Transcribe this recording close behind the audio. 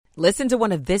Listen to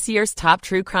one of this year's top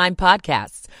true crime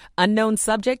podcasts. Unknown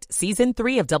Subject, Season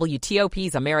 3 of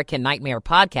WTOP's American Nightmare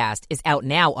podcast is out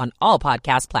now on all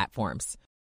podcast platforms.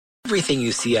 Everything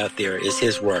you see out there is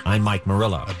his work. I'm Mike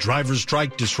Murillo. A driver's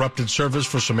strike disrupted service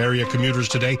for some area commuters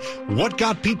today. What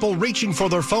got people reaching for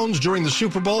their phones during the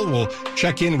Super Bowl? We'll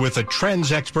check in with a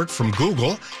trends expert from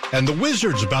Google. And the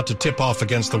Wizards about to tip off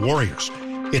against the Warriors.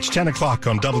 It's 10 o'clock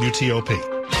on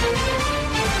WTOP.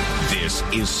 This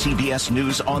is CBS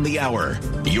News on the Hour,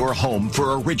 your home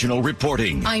for original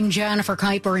reporting. I'm Jennifer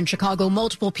Kuiper in Chicago.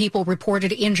 Multiple people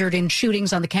reported injured in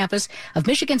shootings on the campus of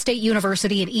Michigan State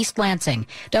University in East Lansing.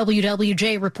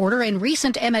 WWJ reporter and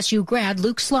recent MSU grad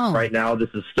Luke Sloan. Right now, this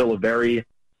is still a very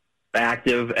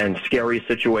active and scary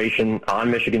situation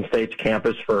on Michigan State's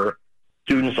campus for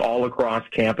students all across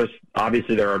campus.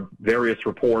 Obviously, there are various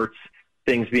reports,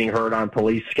 things being heard on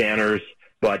police scanners,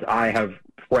 but I have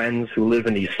friends who live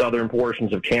in the southern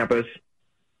portions of campus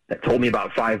that told me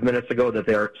about 5 minutes ago that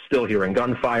they're still hearing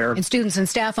gunfire. And students and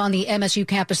staff on the MSU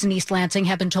campus in East Lansing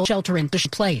have been told shelter in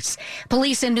place.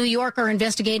 Police in New York are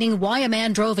investigating why a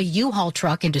man drove a U-Haul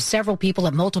truck into several people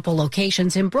at multiple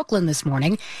locations in Brooklyn this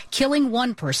morning, killing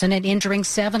one person and injuring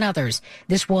 7 others.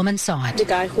 This woman saw it. The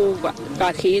guy who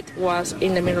got hit was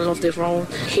in the middle of the road.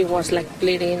 He was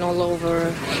bleeding all over.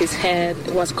 His head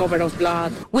was covered with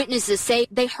blood. Witnesses say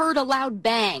they heard a loud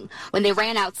bang. When they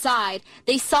ran outside,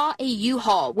 they saw a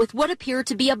U-Haul with what appeared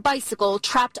to be a bicycle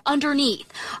trapped underneath,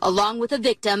 along with a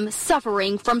victim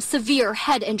suffering from severe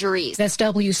head injuries. That's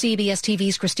WCBS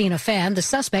TV's Christina Fan. The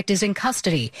suspect is in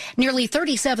custody. Nearly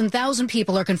 37,000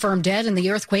 people are confirmed dead in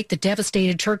the earthquake that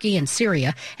devastated Turkey and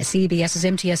Syria. As CBS's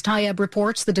MTS Tayeb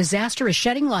reports, the disaster is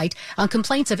shedding light on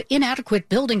complaints of inadequate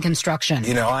building construction.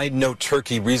 You know, I know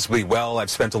Turkey reasonably well.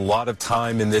 I've spent a lot of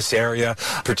time in this area,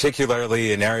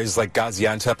 particularly in areas like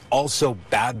Gaziantep, also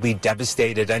badly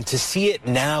devastated. And to see it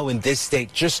now in this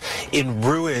state, just in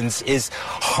ruins, is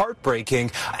heartbreaking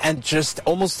and just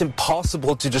almost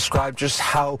impossible to describe just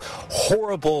how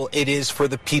horrible it is for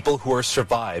the people who are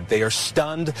survived. They are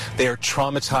stunned, they are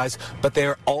traumatized, but they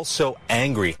are also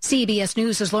angry. CBS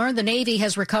News has learned the Navy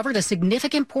has recovered a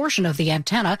significant portion of the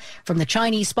antenna from the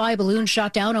Chinese spy balloon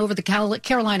shot down over the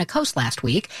Carolina coast last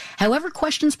week. However,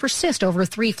 questions persist over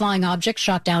 3 flying objects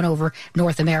shot down over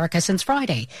North America since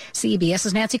Friday.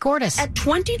 CBS's Nancy Cordes. At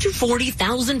 20 to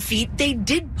 40,000 feet, they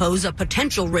did pose a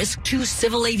potential risk to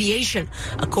civil aviation,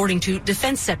 according to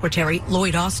Defense Secretary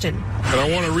Lloyd Austin. And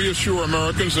I want to reassure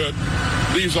Americans that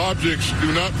these objects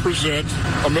do not present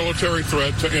a military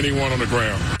threat to anyone on the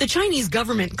ground. The Chinese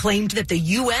government claimed that the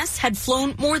U.S. had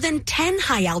flown more than 10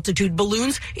 high-altitude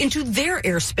balloons into their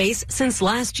airspace since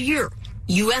last year.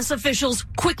 U.S. officials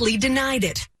quickly denied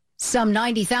it. Some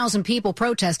 90,000 people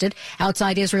protested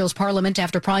outside Israel's parliament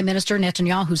after Prime Minister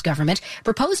Netanyahu's government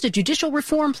proposed a judicial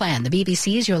reform plan. The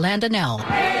BBC's Yolanda Nell.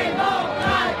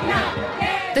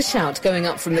 The shout going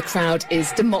up from the crowd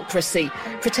is democracy.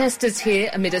 Protesters here,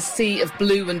 amid a sea of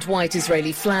blue and white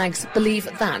Israeli flags, believe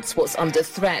that's what's under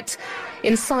threat.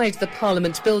 Inside the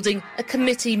Parliament building, a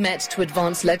committee met to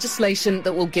advance legislation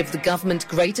that will give the government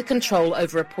greater control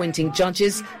over appointing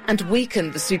judges and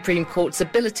weaken the Supreme Court's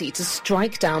ability to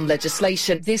strike down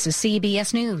legislation. This is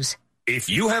CBS News. If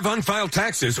you have unfiled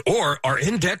taxes or are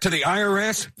in debt to the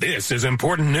IRS, this is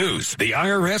important news. The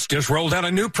IRS just rolled out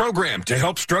a new program to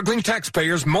help struggling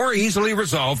taxpayers more easily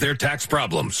resolve their tax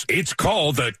problems. It's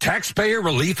called the Taxpayer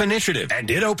Relief Initiative, and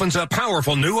it opens up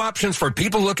powerful new options for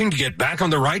people looking to get back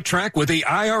on the right track with the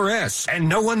IRS. And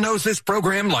no one knows this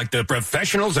program like the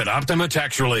professionals at Optima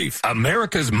Tax Relief,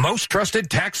 America's most trusted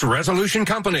tax resolution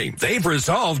company. They've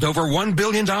resolved over $1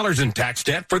 billion in tax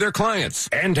debt for their clients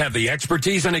and have the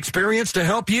expertise and experience to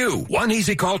help you. One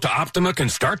easy call to Optima can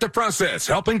start the process,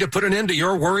 helping to put an end to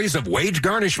your worries of wage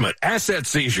garnishment, asset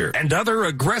seizure, and other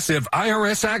aggressive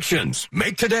IRS actions.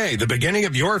 Make today the beginning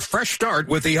of your fresh start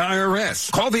with the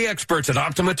IRS. Call the experts at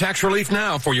Optima Tax Relief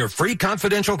now for your free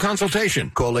confidential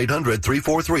consultation. Call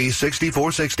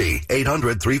 800-343-6460.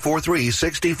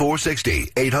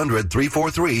 800-343-6460.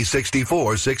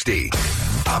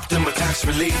 800-343-6460. Optima Tax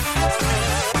Relief.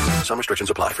 Some restrictions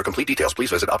apply. For complete details,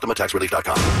 please visit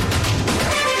OptimaTaxRelief.com.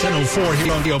 10:04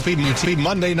 here on WTOP.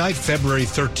 Monday night, February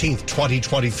 13th,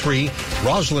 2023.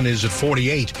 Roslyn is at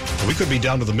 48. We could be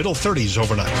down to the middle 30s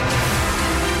overnight.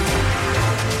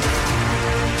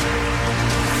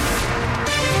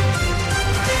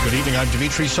 Good evening. I'm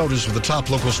Dimitri Sotis with the top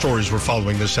local stories we're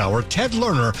following this hour. Ted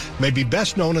Lerner may be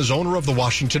best known as owner of the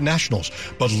Washington Nationals,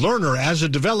 but Lerner, as a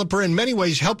developer, in many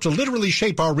ways helped to literally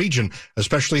shape our region,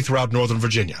 especially throughout Northern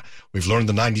Virginia. We've learned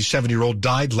the 97-year-old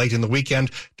died late in the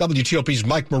weekend. WTOP's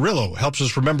Mike Murillo helps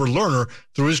us remember Lerner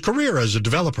through his career as a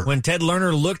developer. When Ted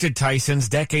Lerner looked at Tyson's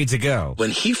decades ago. When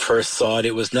he first saw it,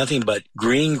 it was nothing but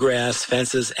green grass,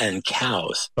 fences, and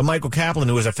cows. But Michael Kaplan,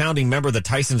 who was a founding member of the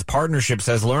Tyson's Partnership,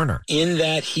 says Lerner. In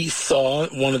that he saw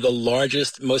one of the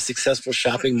largest, most successful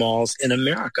shopping malls in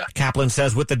America. Kaplan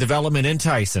says with the development in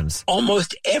Tyson's,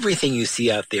 almost everything you see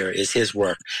out there is his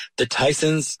work. The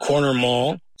Tyson's Corner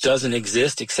Mall doesn't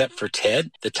exist except for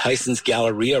Ted. The Tyson's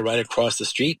Galleria right across the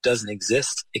street doesn't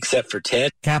exist except for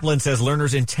Ted. Kaplan says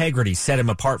Lerner's integrity set him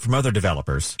apart from other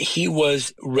developers. He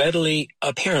was readily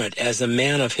apparent as a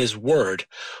man of his word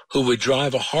who would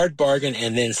drive a hard bargain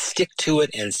and then stick to it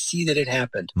and see that it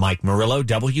happened. Mike Murillo,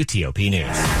 WTOP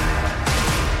News.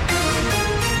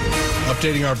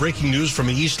 Updating our breaking news from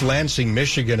East Lansing,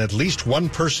 Michigan. At least one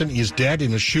person is dead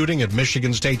in a shooting at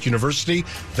Michigan State University.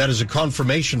 That is a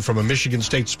confirmation from a Michigan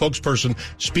State spokesperson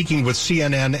speaking with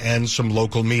CNN and some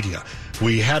local media.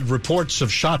 We had reports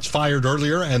of shots fired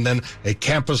earlier and then a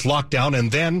campus lockdown, and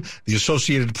then the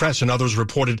Associated Press and others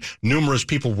reported numerous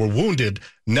people were wounded.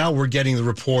 Now we're getting the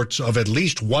reports of at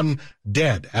least one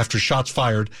dead after shots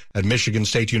fired at Michigan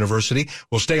State University.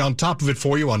 We'll stay on top of it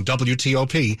for you on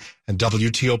WTOP and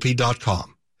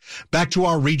WTOP.com. Back to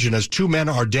our region as two men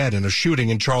are dead in a shooting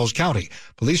in Charles County.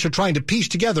 Police are trying to piece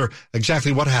together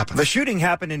exactly what happened. The shooting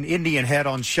happened in Indian Head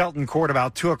on Shelton Court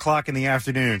about 2 o'clock in the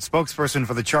afternoon. Spokesperson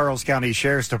for the Charles County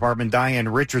Sheriff's Department, Diane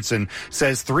Richardson,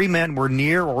 says 3 men were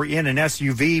near or in an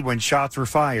SUV when shots were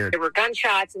fired. There were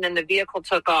gunshots and then the vehicle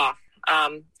took off.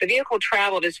 The vehicle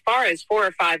traveled as far as 4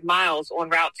 or 5 miles on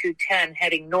Route 210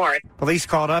 heading north. Police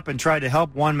caught up and tried to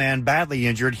help one man badly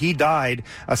injured. He died.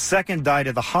 A second died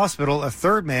at the hospital. A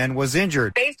third man was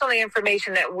injured. Based on the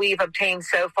information that we've obtained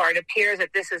so far, it appears that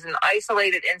this is an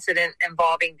isolated incident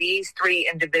involving these 3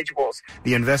 individuals.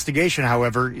 The investigation,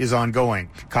 however, is ongoing.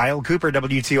 Kyle Cooper,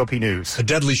 WTOP News. A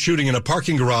deadly shooting in a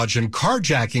parking garage and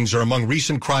carjackings are among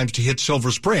recent crimes to hit Silver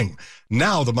Spring.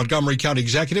 Now the Montgomery County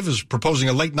Executive is proposing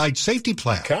a late-night safety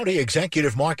plan. County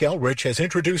Executive Mark Elrich has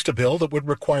introduced a bill that would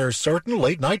require certain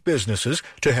late-night businesses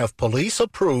to have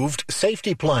police-approved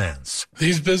safety plans.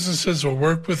 These businesses will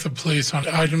work with the police on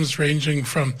items ranging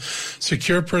from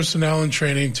secure personnel and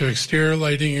training to exterior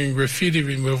lighting and graffiti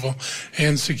removal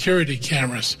and security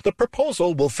cameras. The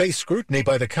proposal will face scrutiny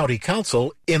by the County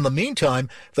Council. In the meantime,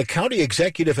 the County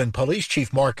Executive and Police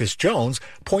Chief Marcus Jones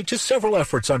point to several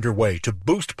efforts underway to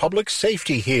boost public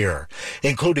safety here,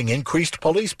 including increased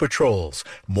police patrols,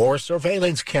 more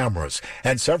surveillance cameras,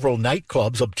 and several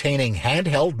nightclubs obtaining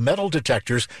handheld metal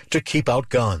detectors to keep out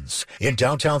guns. In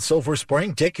downtown Silver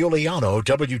Spring, Dick Iuliano,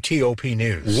 WTOP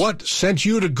News. What sent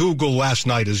you to Google last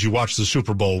night as you watched the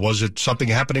Super Bowl? Was it something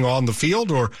happening on the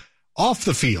field or off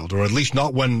the field, or at least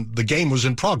not when the game was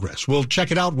in progress? We'll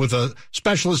check it out with a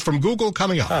specialist from Google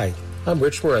coming up. Hi, I'm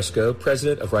Rich Moresco,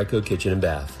 president of Ryco Kitchen and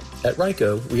Bath. At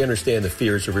Ryco, we understand the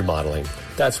fears of remodeling.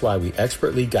 That's why we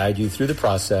expertly guide you through the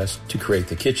process to create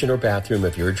the kitchen or bathroom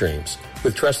of your dreams.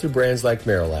 With trusted brands like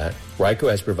Marilat,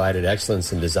 Ryco has provided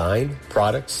excellence in design,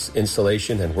 products,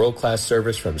 installation, and world-class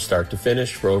service from start to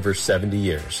finish for over 70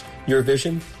 years. Your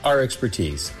vision, our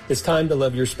expertise. It's time to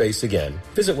love your space again.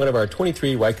 Visit one of our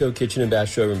 23 Ryco Kitchen and Bath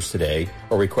showrooms today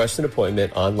or request an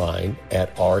appointment online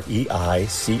at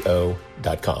reico.com.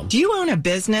 Do you own a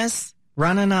business?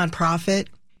 Run a nonprofit?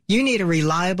 You need a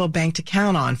reliable bank to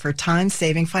count on for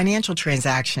time-saving financial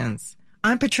transactions.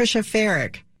 I'm Patricia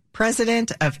Farrick,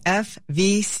 president of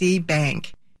FVC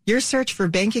Bank. Your search for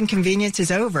banking convenience is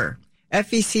over.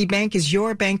 FVC Bank is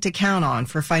your bank to count on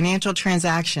for financial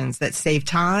transactions that save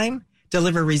time,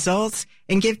 deliver results,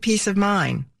 and give peace of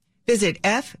mind. Visit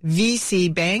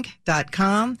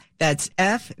fvcbank.com. That's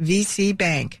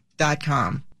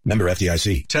fvcbank.com. Member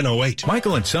FDIC. 1008.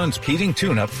 Michael and Son's heating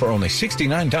tune-up for only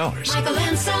 $69. Michael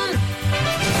and Son.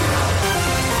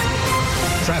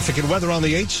 Traffic and weather on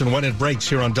the 8s and when it breaks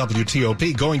here on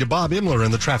WTOP. Going to Bob Imler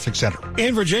in the traffic center.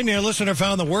 In Virginia, a listener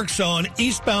found the work zone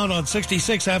eastbound on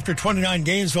 66 after 29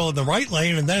 Gainesville in the right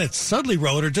lane, and then it's Sudley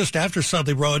Road or just after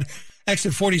Sudley Road.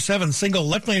 Exit 47, single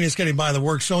left lane is getting by the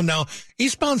work zone. Now,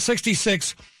 eastbound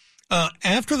 66,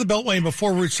 after the Beltway and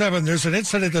before Route 7, there's an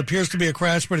incident that appears to be a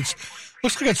crash, but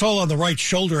looks like it's all on the right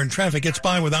shoulder and traffic gets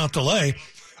by without delay.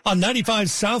 On 95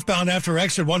 southbound after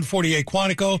exit 148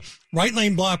 Quantico, right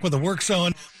lane block with a work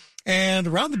zone. And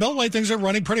around the Beltway, things are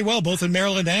running pretty well, both in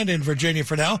Maryland and in Virginia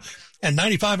for now. And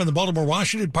 95 on the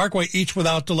Baltimore-Washington Parkway, each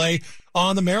without delay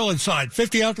on the Maryland side.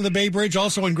 50 out to the Bay Bridge,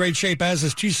 also in great shape, as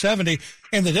is 270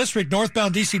 in the district.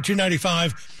 Northbound DC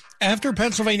 295 after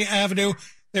Pennsylvania Avenue.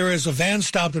 There is a van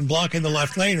stopped and blocking the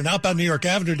left lane, and outbound New York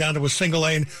Avenue down to a single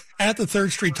lane at the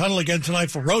 3rd Street Tunnel again tonight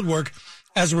for road work.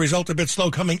 As a result, a bit slow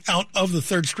coming out of the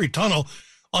 3rd Street Tunnel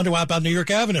onto outbound New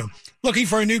York Avenue. Looking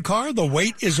for a new car? The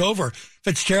wait is over.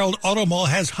 Fitzgerald Auto Mall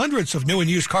has hundreds of new and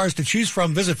used cars to choose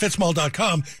from. Visit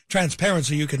fitzmall.com.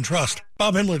 Transparency you can trust.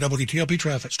 Bob Hindler, WTOP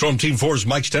Traffic. Storm Team 4's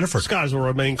Mike Steniford. Skies will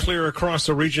remain clear across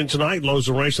the region tonight. Lows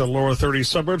will range in the lower 30s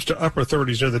suburbs to upper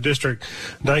 30s near the district.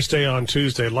 Nice day on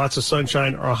Tuesday. Lots of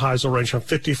sunshine. Our highs will range from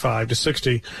 55 to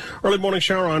 60. Early morning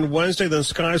shower on Wednesday. Then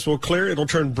skies will clear. It'll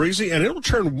turn breezy and it'll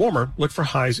turn warmer. Look for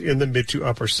highs in the mid to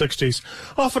upper 60s.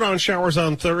 Off and on showers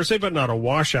on Thursday, but not a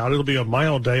washout. It'll be a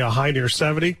mild day, a high near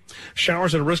 70.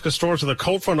 Showers and risk of storms with a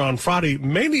cold front on Friday,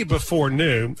 mainly before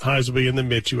noon. Highs will be in the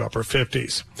mid to upper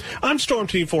 50s. I'm Storm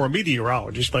Team 4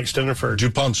 meteorologist Mike Steniford.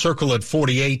 DuPont Circle at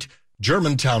 48,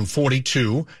 Germantown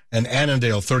 42, and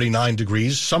Annandale 39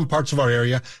 degrees. Some parts of our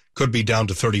area could be down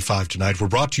to 35 tonight. We're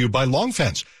brought to you by Long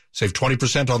Fence. Save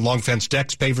 20% on Long Fence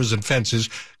decks, pavers, and fences.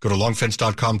 Go to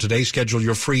longfence.com today. Schedule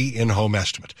your free in-home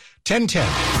estimate. 10:10.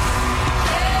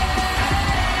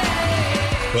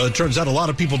 Well, it turns out a lot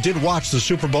of people did watch the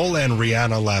Super Bowl and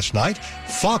Rihanna last night.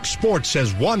 Fox Sports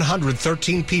says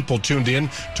 113 people tuned in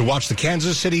to watch the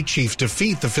Kansas City Chiefs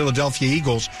defeat the Philadelphia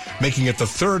Eagles, making it the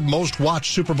 3rd most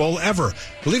watched Super Bowl ever.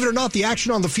 Believe it or not, the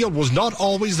action on the field was not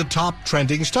always the top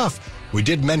trending stuff. We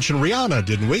did mention Rihanna,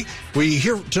 didn't we? We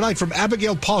hear tonight from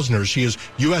Abigail Posner. She is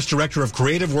U.S. Director of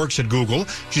Creative Works at Google.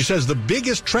 She says the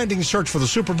biggest trending search for the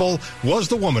Super Bowl was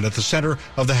the woman at the center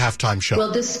of the halftime show.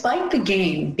 Well, despite the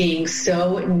game being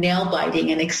so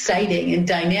nail-biting and exciting and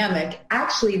dynamic,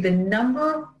 actually the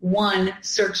number one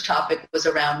search topic was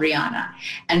around Rihanna.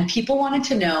 And people wanted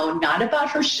to know not about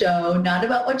her show, not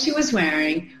about what she was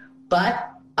wearing,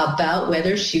 but about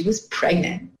whether she was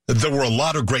pregnant. There were a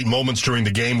lot of great moments during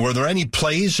the game. Were there any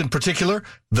plays in particular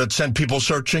that sent people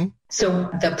searching? So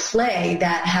the play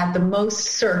that had the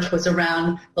most search was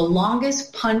around the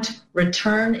longest punt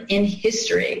return in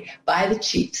history by the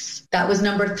Chiefs. That was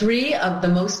number 3 of the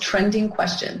most trending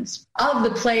questions. Of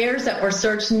the players that were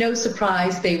searched, no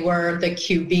surprise, they were the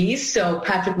QBs. So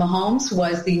Patrick Mahomes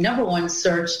was the number 1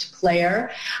 searched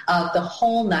player of the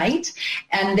whole night.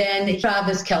 And then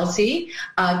Travis Kelce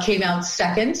came out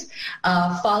second,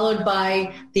 followed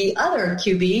by the other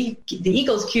QB, the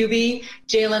Eagles QB,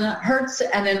 Jalen Hurts,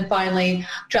 and then finally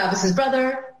Travis's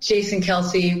brother, Jason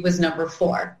Kelce, was number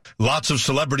 4. Lots of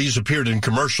celebrities appeared in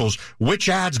commercials. Which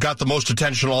ads got the most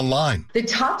attention online? The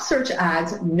top search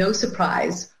ads, no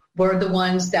surprise, were the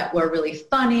ones that were really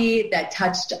funny, that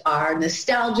touched our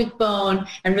nostalgic bone,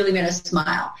 and really made us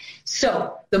smile.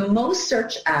 So the most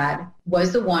searched ad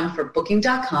was the one for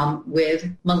Booking.com with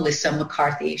Melissa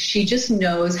McCarthy. She just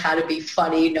knows how to be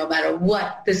funny no matter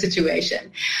what the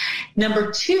situation.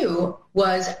 Number 2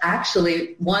 was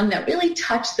actually one that really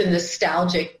touched the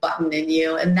nostalgic button in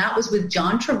you, and that was with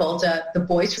John Travolta, the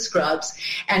Boys for Scrubs,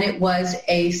 and it was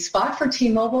a spot for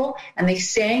T-Mobile, and they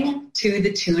sang to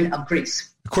the tune of Grease.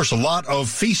 Of course, a lot of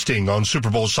feasting on Super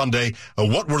Bowl Sunday.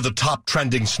 What were the top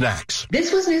trending snacks?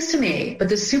 This was news to me, but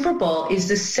the Super Bowl is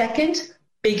the second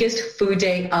biggest food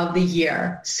day of the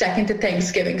year, second to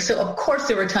Thanksgiving. So, of course,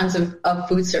 there were tons of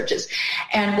food searches.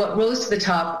 And what rose to the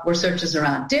top were searches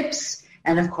around dips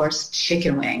and, of course,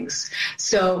 chicken wings.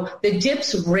 So the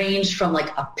dips ranged from like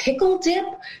a pickle dip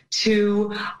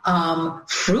to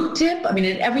fruit dip, I mean,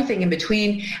 and everything in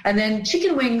between. And then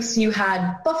chicken wings, you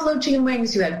had buffalo chicken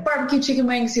wings, you had barbecue chicken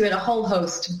wings, you had a whole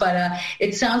host. But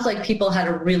it sounds like people had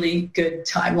a really good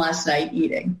time last night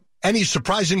eating. Any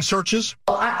surprising searches?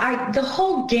 The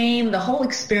whole game, the whole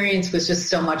experience was just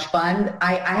so much fun.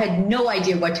 I had no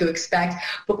idea what to expect.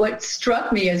 But what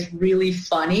struck me as really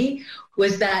funny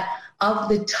was that of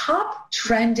the top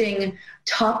trending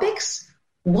topics,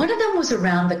 one of them was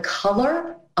around the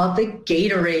color of the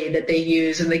Gatorade that they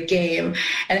use in the game.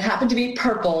 And it happened to be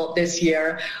purple this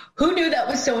year. Who knew that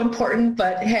was so important?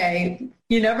 But hey,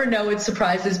 you never know. It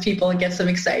surprises people and gets them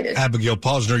excited. Abigail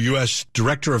Posner, U.S.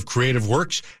 Director of Creative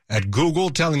Works at Google,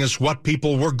 telling us what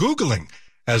people were Googling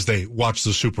as they watched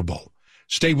the Super Bowl.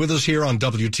 Stay with us here on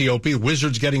WTOP.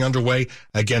 Wizards getting underway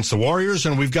against the Warriors,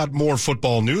 and we've got more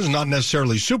football news, not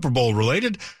necessarily Super Bowl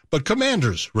related, but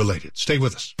Commanders related. Stay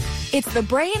with us. It's the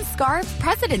Bray & Scarff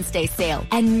President's Day sale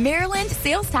and Maryland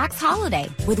sales tax holiday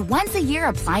with once-a-year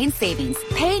appliance savings.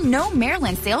 Pay no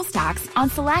Maryland sales tax on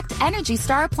select Energy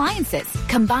Star appliances,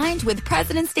 combined with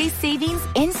President's Day savings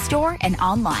in-store and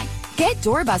online. Get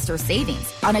doorbuster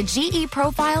savings on a GE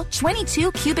Profile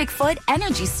 22 cubic foot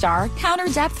Energy Star counter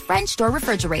depth French door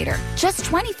refrigerator. Just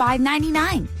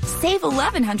 $25.99. Save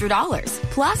 $1,100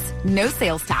 plus no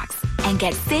sales tax. And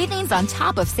get savings on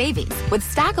top of savings with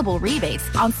stackable rebates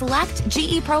on select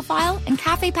GE Profile and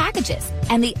Cafe packages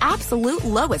and the absolute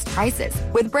lowest prices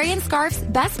with Bray & Scarff's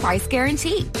best price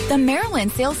guarantee. The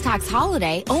Maryland sales tax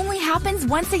holiday only happens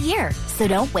once a year, so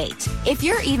don't wait. If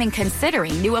you're even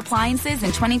considering new appliances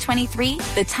in 2023,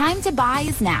 the time to buy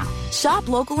is now. Shop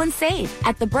local and save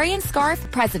at the Bray &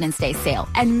 Scarff President's Day sale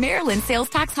and Maryland sales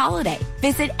tax holiday.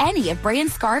 Visit any of Bray &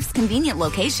 Scarff's convenient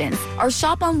locations or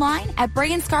shop online at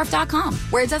brayandscarff.com,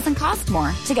 where it doesn't cost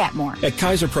more to get more. At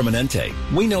Kaiser Permanente,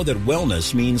 we know that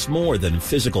wellness means more than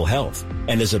physical health.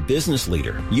 And as a business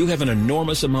leader, you have an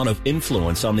enormous amount of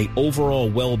influence on the overall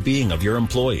well-being of your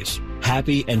employees.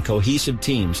 Happy and cohesive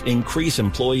teams increase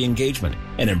employee engagement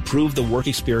and improve the work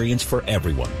experience for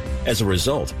everyone. As a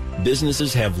result,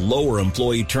 businesses have lower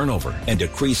employee turnover and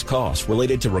decreased costs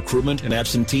related to recruitment and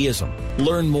absenteeism.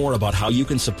 Learn more about how you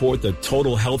can support the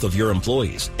total health of your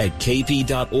employees at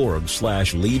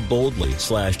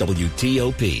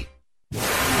kp.org/leadboldly/WTOP.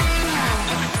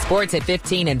 Sports at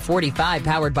 15 and 45,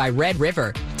 powered by Red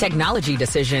River. Technology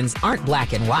decisions aren't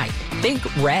black and white. Think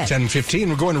red. 10:15,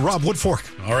 we're going to Rob Woodfork.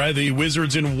 All right, the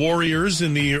Wizards and Warriors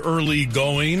in the early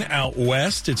going out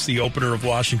west. It's the opener of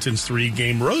Washington's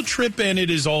 3-game road trip, and it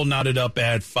is all knotted up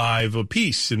at 5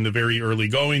 apiece in the very early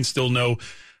going. Still no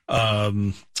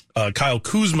Kyle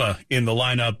Kuzma in the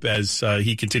lineup as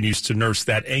he continues to nurse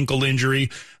that ankle injury.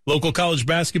 Local college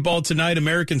basketball tonight,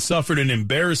 American suffered an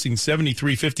embarrassing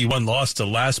 73-51 loss to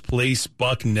last place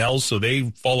Bucknell, so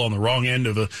they fall on the wrong end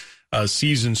of a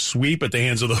season sweep at the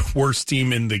hands of the worst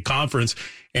team in the conference.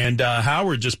 And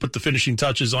Howard just put the finishing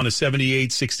touches on a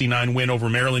 78-69 win over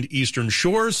Maryland Eastern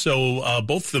Shore. So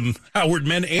both them, Howard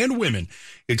men and women,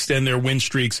 extend their win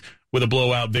streaks with a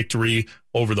blowout victory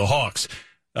over the Hawks.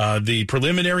 The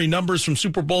preliminary numbers from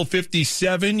Super Bowl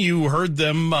 57, you heard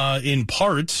them in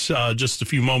part just a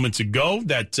few moments ago.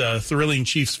 That thrilling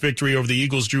Chiefs victory over the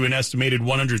Eagles drew an estimated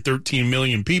 113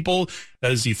 million people.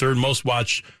 That is the third most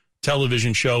watched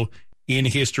television show in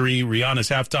history. Rihanna's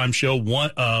halftime show,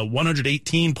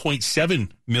 118.7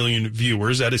 million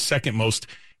viewers. That is second most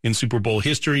in Super Bowl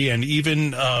history, and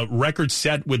even record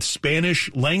set with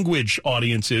Spanish language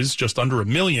audiences, just under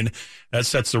 1 million. That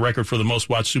sets the record for the most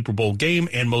watched Super Bowl game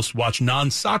and most watched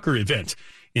non-soccer event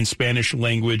in Spanish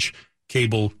language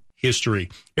cable history.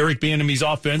 Eric Bieniemy's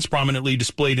offense prominently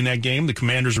displayed in that game. The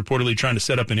Commanders reportedly trying to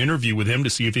set up an interview with him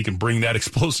to see if he can bring that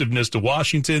explosiveness to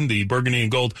Washington. The Burgundy and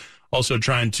Gold also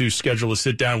trying to schedule a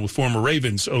sit-down with former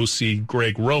Ravens OC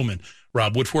Greg Roman.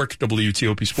 Rob Woodfork,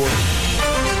 WTOP Sports.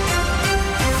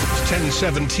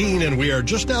 10:17, and we are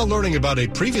just now learning about a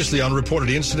previously unreported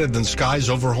incident in the skies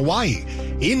over Hawaii.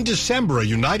 In December, a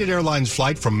United Airlines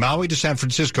flight from Maui to San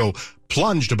Francisco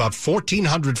plunged about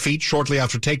 1,400 feet shortly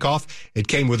after takeoff. It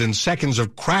came within seconds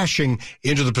of crashing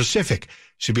into the Pacific.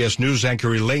 CBS News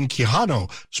anchor Elaine Quijano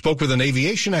spoke with an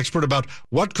aviation expert about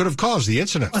what could have caused the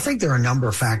incident. I think there are a number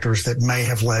of factors that may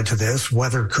have led to this.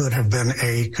 Weather could have been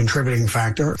a contributing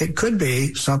factor. It could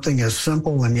be something as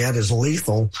simple and yet as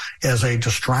lethal as a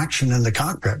distraction in the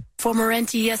cockpit. Former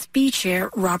NTSB Chair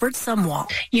Robert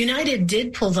Sumwalt. United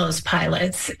did pull those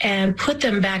pilots and put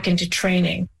them back into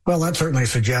training. Well, that certainly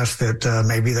suggests that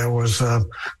maybe there was a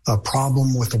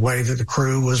problem with the way that the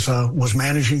crew was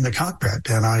managing the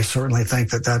cockpit, and I certainly think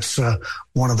that that's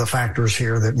one of the factors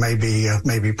here that may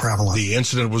be prevalent. The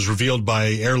incident was revealed by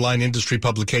airline industry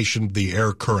publication The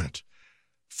Air Current.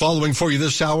 Following for you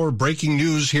this hour, breaking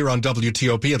news here on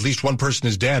WTOP. At least one person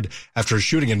is dead after a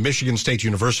shooting in Michigan State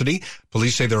University.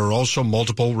 Police say there are also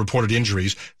multiple reported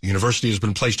injuries. The university has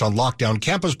been placed on lockdown.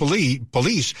 Campus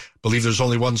police believe there's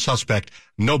only one suspect.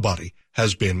 Nobody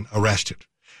has been arrested.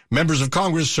 Members of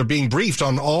Congress are being briefed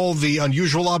on all the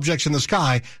unusual objects in the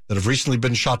sky that have recently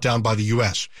been shot down by the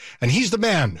U.S. And he's the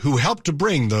man who helped to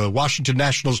bring the Washington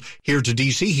Nationals here to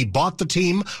D.C. He bought the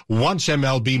team once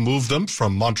MLB moved them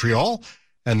from Montreal,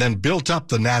 and then built up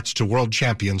the Nats to world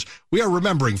champions. We are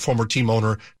remembering former team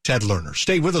owner Ted Lerner.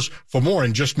 Stay with us for more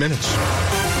in just minutes.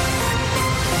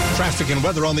 Traffic and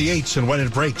weather on the 8s and when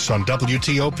it breaks on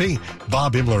WTOP.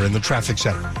 Bob Imler in the traffic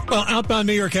center. Well, outbound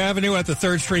New York Avenue at the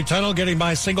 3rd Street Tunnel, getting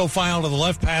by single file to the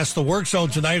left past the work zone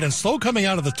tonight, and slow coming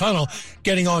out of the tunnel,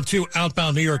 getting on to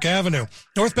outbound New York Avenue.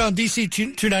 Northbound DC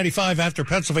 295 after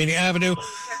Pennsylvania Avenue.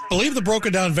 Believe the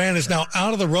broken down van is now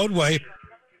out of the roadway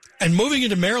and moving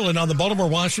into Maryland on the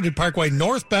Baltimore-Washington Parkway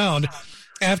northbound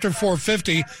after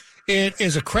 450. It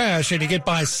is a crash, and you get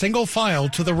by single file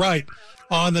to the right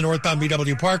on the northbound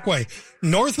BW Parkway.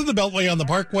 North of the Beltway on the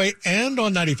Parkway and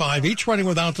on 95, each running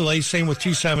without delay. Same with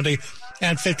 270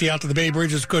 and 50 out to the Bay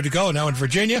Bridge is good to go. Now in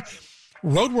Virginia,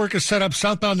 road work is set up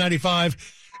southbound 95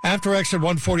 after exit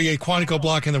 148 Quantico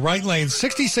block in the right lane.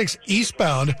 66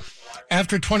 eastbound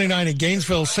after 29 in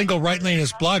Gainesville, single right lane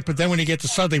is blocked. But then when you get to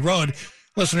Sudley Road,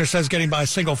 listener says getting by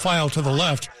single file to the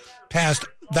left past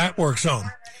that work zone.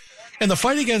 In the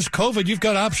fight against COVID, you've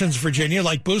got options, Virginia,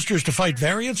 like boosters to fight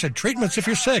variants and treatments if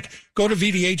you're sick. Go to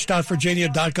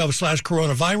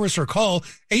vdh.virginia.gov/coronavirus or call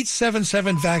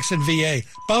 877-VACCINE-VA.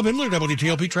 Bob Imler,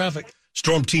 WTOP Traffic.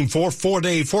 Storm Team 4,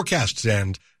 4-day forecasts,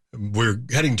 and we're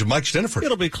heading to Mike Stiniford.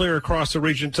 It'll be clear across the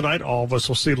region tonight. All of us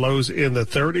will see lows in the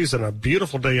 30s and a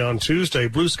beautiful day on Tuesday.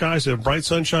 Blue skies and bright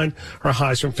sunshine are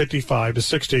highs from 55 to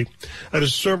 60. A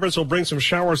disturbance will bring some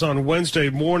showers on Wednesday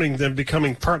morning, then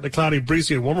becoming partly cloudy,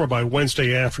 breezy, and warmer by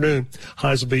Wednesday afternoon.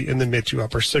 Highs will be in the mid to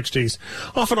upper 60s.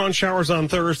 Off and on showers on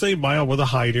Thursday, mild with a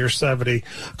high near 70.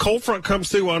 Cold front comes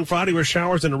through on Friday with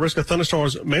showers and a risk of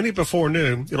thunderstorms mainly before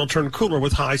noon. It'll turn cooler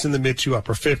with highs in the mid to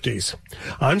upper 50s.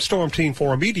 I'm Storm Team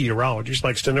 4 meteorologist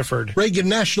Mike Stiniford. Reagan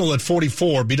National at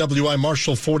 44, BWI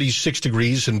Marshall 46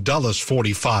 degrees, and Dulles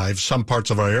 45. Some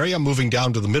parts of our area moving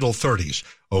down to the middle 30s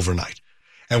overnight.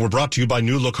 And we're brought to you by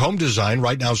New Look Home Design.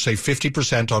 Right now, save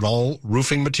 50% on all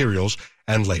roofing materials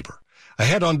and labor.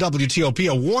 Ahead on WTOP,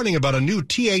 a warning about a new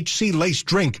THC-laced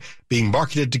drink being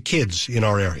marketed to kids in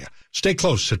our area. Stay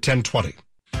close at 10:20.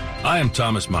 I am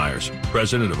Thomas Myers,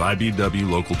 president of IBW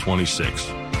Local 26.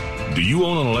 Do you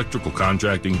own an electrical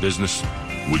contracting business?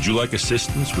 Would you like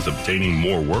assistance with obtaining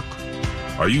more work?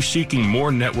 Are you seeking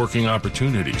more networking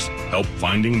opportunities? Help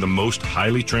finding the most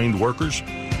highly trained workers?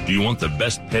 Do you want the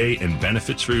best pay and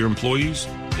benefits for your employees?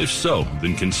 If so,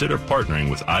 then consider partnering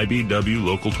with IBW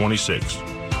Local 26.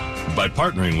 By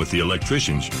partnering with the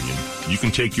Electricians Union, you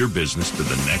can take your business to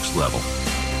the next level.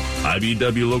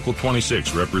 IBW Local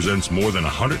 26 represents more than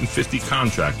 150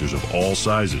 contractors of all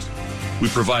sizes. We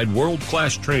provide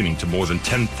world-class training to more than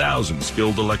 10,000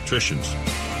 skilled electricians.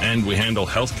 And we handle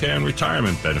healthcare and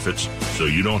retirement benefits so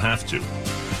you don't have to.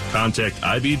 Contact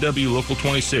IBW Local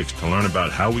 26 to learn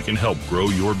about how we can help grow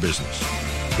your business.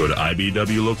 Go to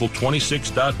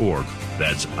IBWLocal26.org.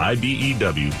 That's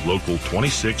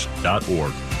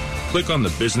IBEWLocal26.org. Click on the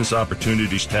Business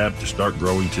Opportunities tab to start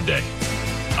growing today.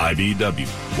 IBW,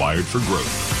 wired for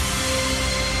growth.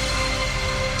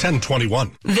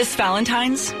 10:21. This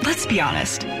Valentine's, let's be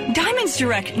honest, Diamonds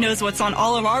Direct knows what's on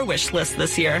all of our wish lists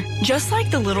this year. Just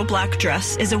like the little black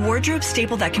dress is a wardrobe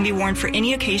staple that can be worn for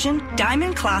any occasion,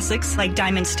 diamond classics like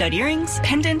diamond stud earrings,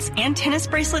 pendants, and tennis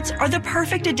bracelets are the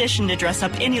perfect addition to dress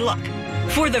up any look.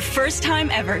 For the first time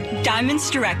ever,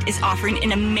 Diamonds Direct is offering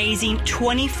an amazing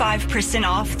 25%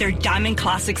 off their Diamond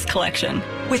Classics collection.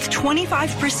 With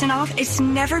 25% off, it's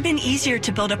never been easier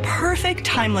to build a perfect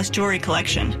timeless jewelry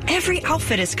collection. Every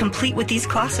outfit is complete with these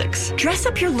classics. Dress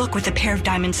up your look with a pair of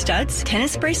diamond studs,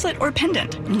 tennis bracelet, or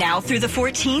pendant. Now through the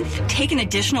 14th, take an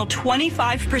additional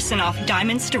 25% off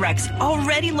Diamonds Direct's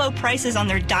already low prices on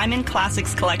their Diamond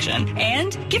Classics collection.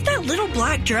 And give that little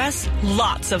black dress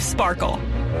lots of sparkle.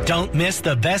 Don't miss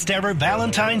the best ever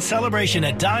Valentine's celebration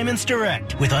at Diamonds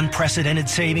Direct with unprecedented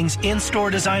savings, in-store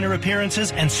designer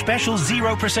appearances, and special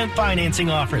 0% financing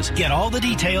offers. Get all the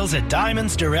details at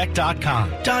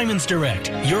DiamondsDirect.com. Diamonds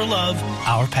Direct, your love,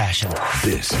 our passion.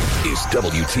 This is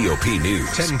WTOP News.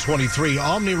 10:23.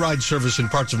 OmniRide service in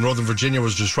parts of Northern Virginia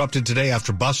was disrupted today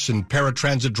after bus and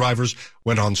paratransit drivers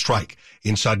went on strike.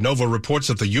 Inside Nova reports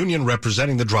that the union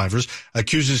representing the drivers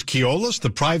accuses Keolis, the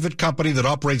private company that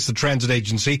operates the transit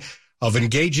agency, of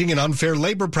engaging in unfair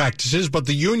labor practices, but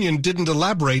the union didn't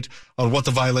elaborate on what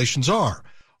the violations are.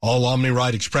 All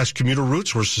OmniRide Express commuter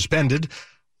routes were suspended.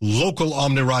 Local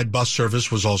OmniRide bus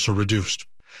service was also reduced.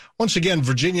 Once again,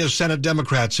 Virginia Senate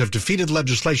Democrats have defeated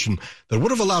legislation that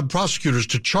would have allowed prosecutors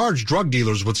to charge drug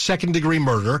dealers with second-degree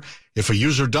murder if a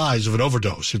user dies of an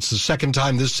overdose. It's the second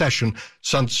time this session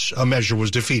since a measure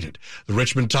was defeated. The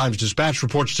Richmond Times-Dispatch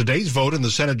reports today's vote in the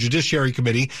Senate Judiciary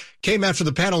Committee came after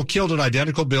the panel killed an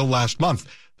identical bill last month.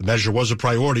 The measure was a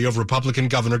priority of Republican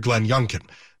Governor Glenn Youngkin.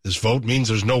 This vote means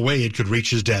there's no way it could reach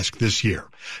his desk this year.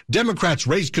 Democrats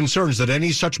raised concerns that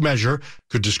any such measure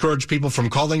could discourage people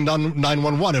from calling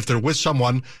 911 if they're with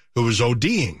someone who is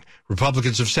ODing.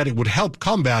 Republicans have said it would help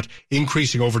combat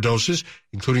increasing overdoses,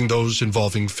 including those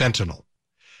involving fentanyl.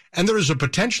 And there is a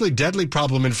potentially deadly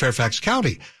problem in Fairfax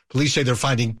County. Police say they're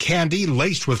finding candy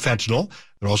laced with fentanyl.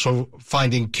 They're also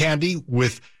finding candy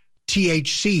with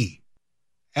THC.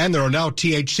 And there are now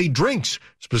THC drinks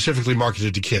specifically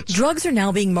marketed to kids. Drugs are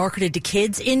now being marketed to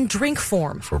kids in drink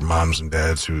form. For moms and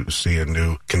dads who see a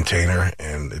new container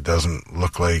and it doesn't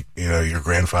look like, your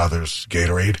grandfather's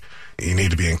Gatorade, you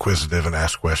need to be inquisitive and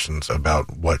ask questions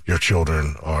about what your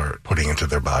children are putting into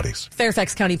their bodies.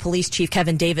 Fairfax County Police Chief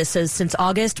Kevin Davis says since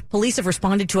August, police have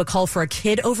responded to a call for a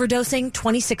kid overdosing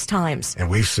 26 times. And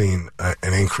we've seen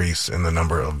an increase in the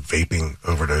number of vaping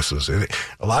overdoses.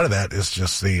 A lot of that is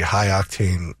just the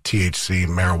high-octane THC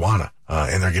marijuana.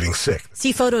 And they're getting sick.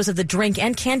 See photos of the drink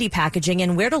and candy packaging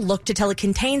and where to look to tell it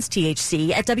contains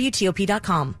THC at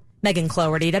WTOP.com. Megan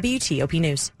Cloherty, WTOP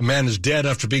News. A man is dead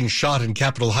after being shot in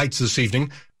Capitol Heights this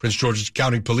evening. Prince George's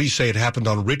County Police say it happened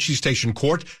on Ritchie Station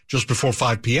Court just before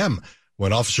 5 p.m.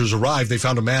 When officers arrived, they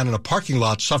found a man in a parking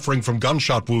lot suffering from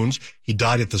gunshot wounds. He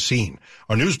died at the scene.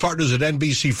 Our news partners at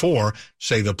NBC4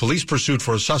 say the police pursuit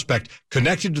for a suspect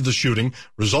connected to the shooting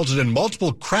resulted in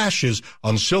multiple crashes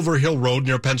on Silver Hill Road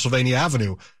near Pennsylvania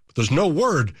Avenue. But there's no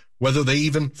word whether they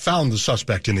even found the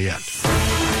suspect in the end.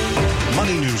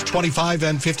 Money News 25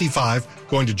 and 55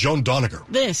 going to Joan Doniger.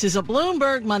 This is a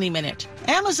Bloomberg Money Minute.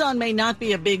 Amazon may not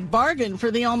be a big bargain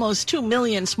for the almost 2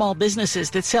 million small businesses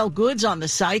that sell goods on the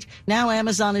site. Now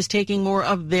Amazon is taking more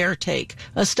of their take.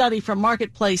 A study from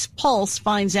Marketplace Pulse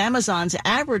finds Amazon's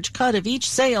average cut of each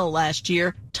sale last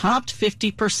year topped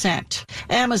 50%.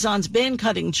 Amazon's been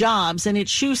cutting jobs, and its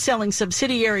shoe-selling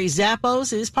subsidiary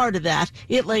Zappos is part of that.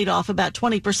 It laid off about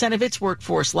 20% of its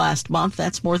workforce last month.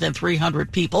 That's more than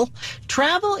 300 people.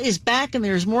 Travel is back, and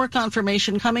there's more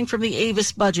confirmation coming from the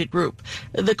Avis Budget Group.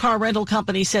 The car rental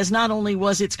company says not only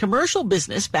was its commercial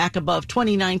business back above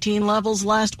 2019 levels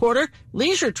last quarter,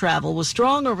 leisure travel was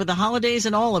strong over the holidays,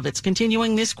 and all of it's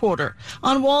continuing this quarter.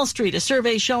 On Wall Street, a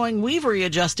survey showing we've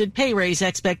readjusted pay raise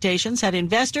expectations had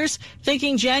investors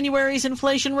thinking January's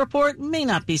inflation report may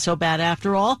not be so bad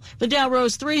after all. The Dow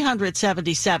rose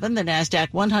 377, the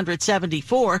Nasdaq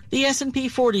 174, the S&P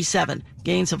 47.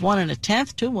 Gains of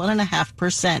 1.1% to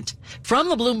 1.5%. From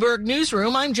the Bloomberg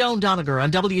Newsroom, I'm Joan Doniger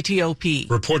on WTOP.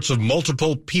 Reports of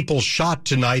multiple people shot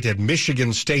tonight at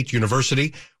Michigan State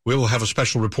University. We'll have a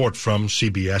special report from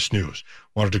CBS News.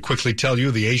 Wanted to quickly tell you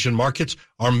the Asian markets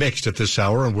are mixed at this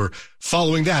hour, and we're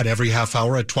following that every half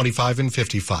hour at 25 and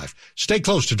 55. Stay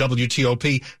close to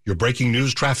WTOP, your breaking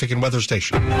news, traffic, and weather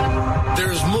station.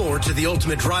 There's more to the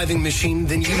ultimate driving machine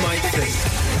than you might think.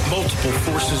 Multiple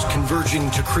forces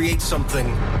converging to create something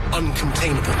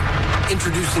uncontainable.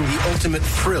 Introducing the ultimate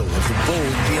thrill of the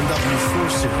bold BMW 4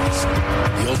 Series,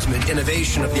 the ultimate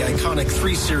innovation of the iconic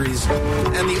 3 Series,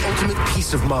 and the ultimate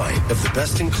peace of mind of the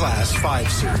best-in-class 5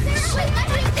 Series.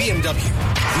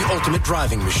 BMW, the ultimate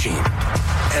driving machine,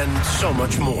 and so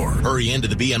much more. Hurry into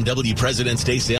the BMW President's Day sale